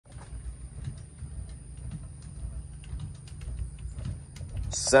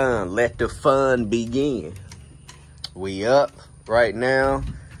Son, let the fun begin. We up right now,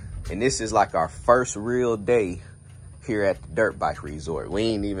 and this is like our first real day here at the dirt bike resort. We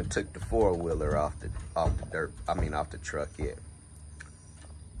ain't even took the 4-wheeler off the truck yet.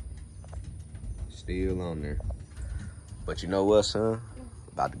 Still on there. But you know what, son?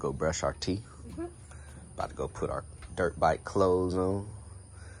 About to go brush our teeth. About to go put our dirt bike clothes on.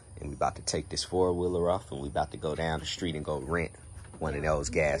 And we about to take this 4-wheeler off, and we about to go down the street and go rent one of those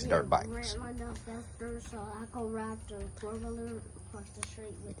gas dirt bikes. Rent one of those faster, so I go ride the 4-wheeler across the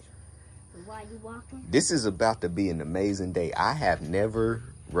street with while you walking. This is about to be an amazing day. I have never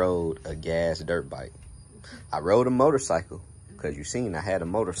rode a gas dirt bike. I rode a motorcycle, because you seen I had a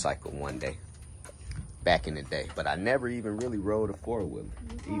motorcycle one day back in the day, but I never even really rode a 4-wheeler.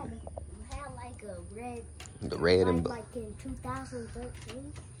 You had like a red. The red and like in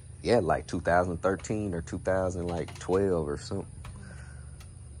 2013. Yeah, like 2013 or 2012 or something.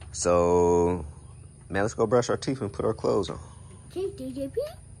 So, man, let's go brush our teeth and put our clothes on.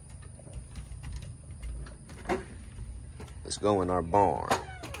 Let's go in our barn.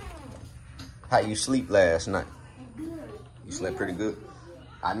 How you sleep last night? You slept pretty good?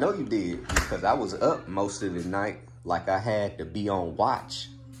 I know you did, because I was up most of the night like I had to be on watch.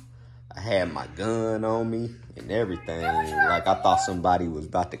 I had my gun on me and everything. Like I thought somebody was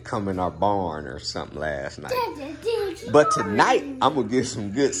about to come in our barn or something last night. But tonight, I'm going to get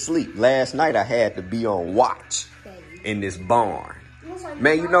some good sleep. Last night, I had to be on watch in this barn.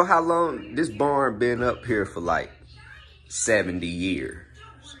 Man, you know how long this barn been up here for like 70 years?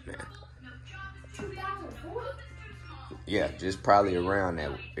 Man. Yeah, just probably around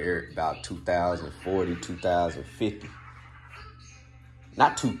that, about 2040, 2050.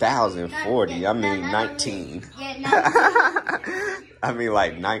 Not 2040, I mean 19. I mean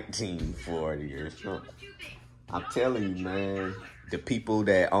like 1940 or something. I'm telling you, man, the people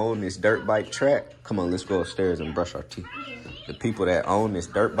that own this dirt bike track, come on, let's go upstairs and brush our teeth. The people that own this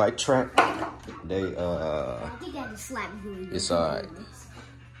dirt bike track, they, it's alright.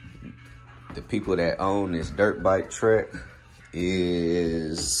 The people that own this dirt bike track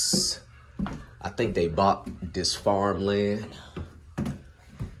is, I think they bought this farmland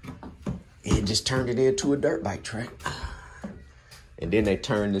and just turned it into a dirt bike track. And then they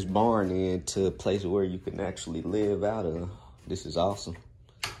turned this barn into a place where you can actually live out of. This is awesome.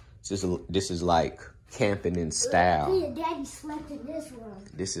 This is like camping in style. Me and Daddy slept in this room.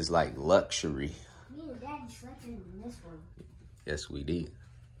 This is like luxury. Me and Daddy slept in this room. Yes, we did.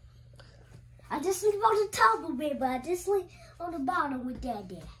 I just sleep on the top of it, but I just sleep on the bottom with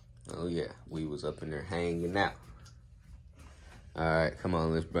Daddy. Oh yeah, we was up in there hanging out. All right, come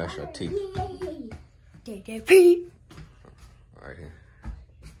on, let's brush our teeth. Right here.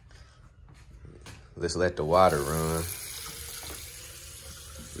 Let's let the water run.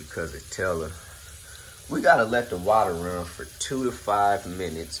 Because it tell her. We gotta let the water run for 2 to 5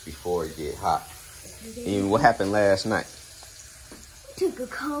 minutes before it get hot. And what happened last night? Took a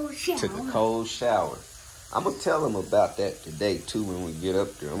cold shower. Took a cold shower. I'm gonna tell him about that today too when we get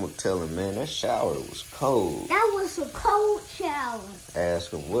up there. I'm gonna tell him, man, that shower was cold. That was a cold shower.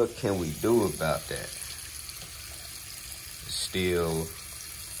 Ask him, what can we do about that? Still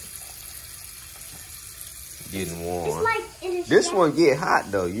getting warm. This one get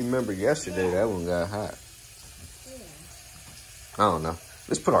hot though. You remember yesterday that one got hot. Yeah. I don't know.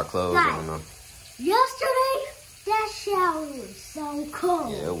 Let's put our clothes on though. Yesterday, that shower was so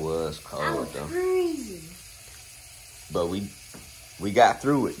cold. Yeah, it was cold I was though. freezing. But we got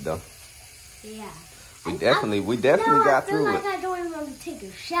through it though. Yeah. We definitely got through it. I don't even want to take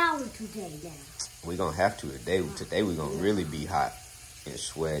a shower today now. We gonna have to today. Today we gonna really be hot and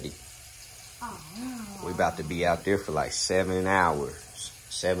sweaty. Oh, no. We about to be out there for like 7 hours,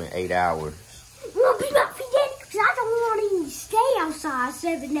 8 hours. You want to be my Daddy? Because I don't want to even stay outside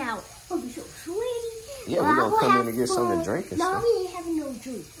 7 hours. I'll be so sweaty. Yeah, we're gonna come in and get something to drink and no, stuff. we ain't having no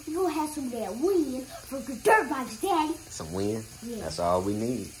drink. We're gonna have some of that wind for the dirt bikes, Daddy. Some wind? Yeah. That's all we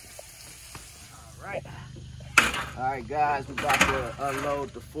need. All right, guys, we're about to unload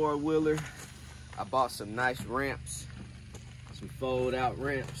the 4-wheeler. I bought some nice ramps, some fold-out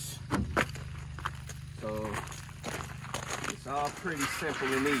ramps. So it's all pretty simple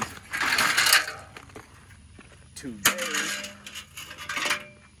and easy. Today,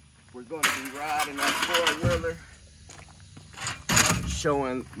 we're going to be riding our 4-wheeler,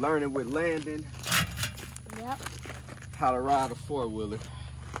 learning with Landon. Yep. How to ride a 4-wheeler.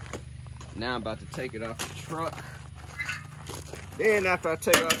 Now I'm about to take it off the truck. Then after I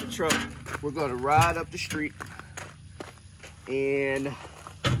take it off the truck, we're gonna ride up the street and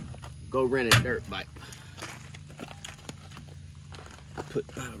go rent a dirt bike. put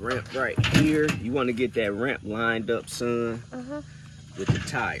a ramp right here. You want to get that ramp lined up, son, with the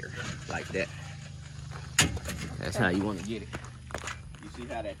tire, like that. That's how you want to get it. You see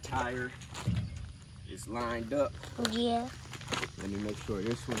how that tire is lined up? Yeah. Let me make sure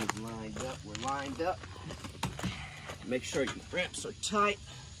this one is lined up. We're lined up. Make sure your ramps are tight.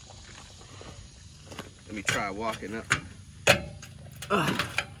 Let me try walking up. All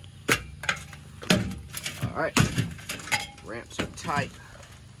right. Ramps are tight.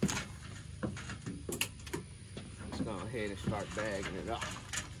 Let's go ahead and start bagging it up.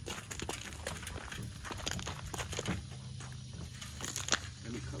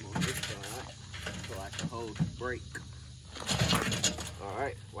 Let me come on this side so I can hold the brake. All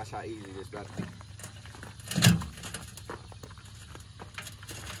right, watch how easy this about to be.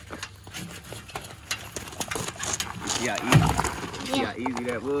 See how easy? See how easy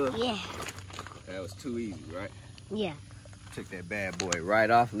that was? Yeah. That was too easy, right? Yeah. Took that bad boy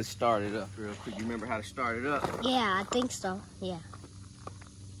right off. Let's start it up real quick. You remember how to start it up? Yeah, I think so. Yeah.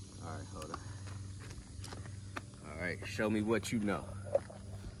 All right, hold on. All right, show me what you know.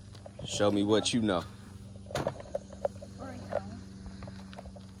 Show me what you know.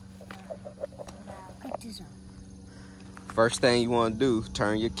 Put this on. First thing you want to do,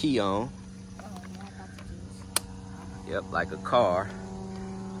 turn your key on. Oh, yeah, I got to do this. Yep, like a car.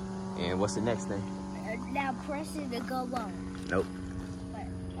 And what's the next thing? Now press it to go on. Nope. But,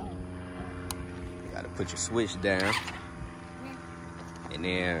 You gotta put your switch down. And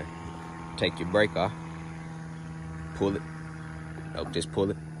then take your brake off. Pull it. Nope, just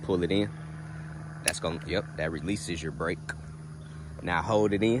pull it. Pull it in. That's gonna, yep, that releases your brake. Now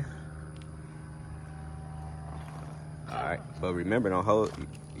hold it in. All right, but remember, don't hold,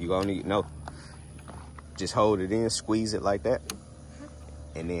 you gonna need, no. Just hold it in, squeeze it like that.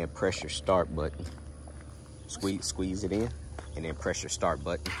 And then press your start button. Squeeze it in, and then press your start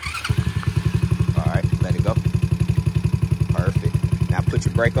button. All right, let it go. Perfect. Now put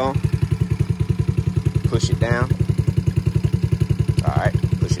your brake on. Push it down. All right,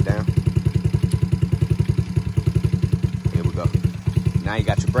 push it down. Here we go. Now you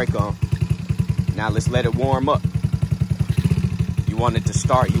got your brake on. Now let's let it warm up. You want it to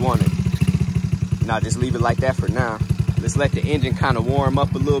start, now just leave it like that for now. Let's let the engine kind of warm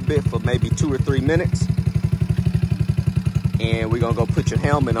up a little bit for maybe 2 or 3 minutes. And we're gonna go put your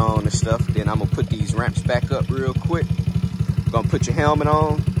helmet on and stuff. Then I'm gonna put these ramps back up real quick. We're gonna put your helmet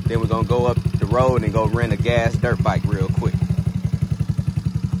on. Then we're gonna go up the road and go rent a gas dirt bike real quick.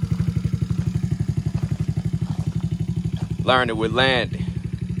 Learn it with Landon.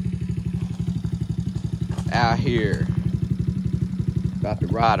 Out here, about to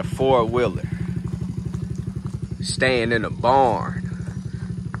ride a 4-wheeler. Staying in a barn.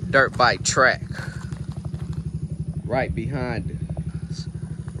 Dirt bike track. Right behind us.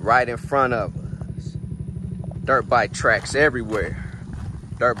 Right in front of us. Dirt bike tracks everywhere.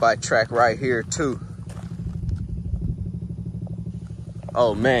 Dirt bike track right here too.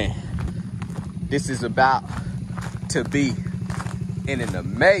 Oh man. This is about to be an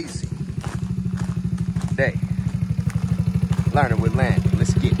amazing day. Learning with Landon.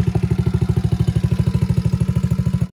 Let's get it.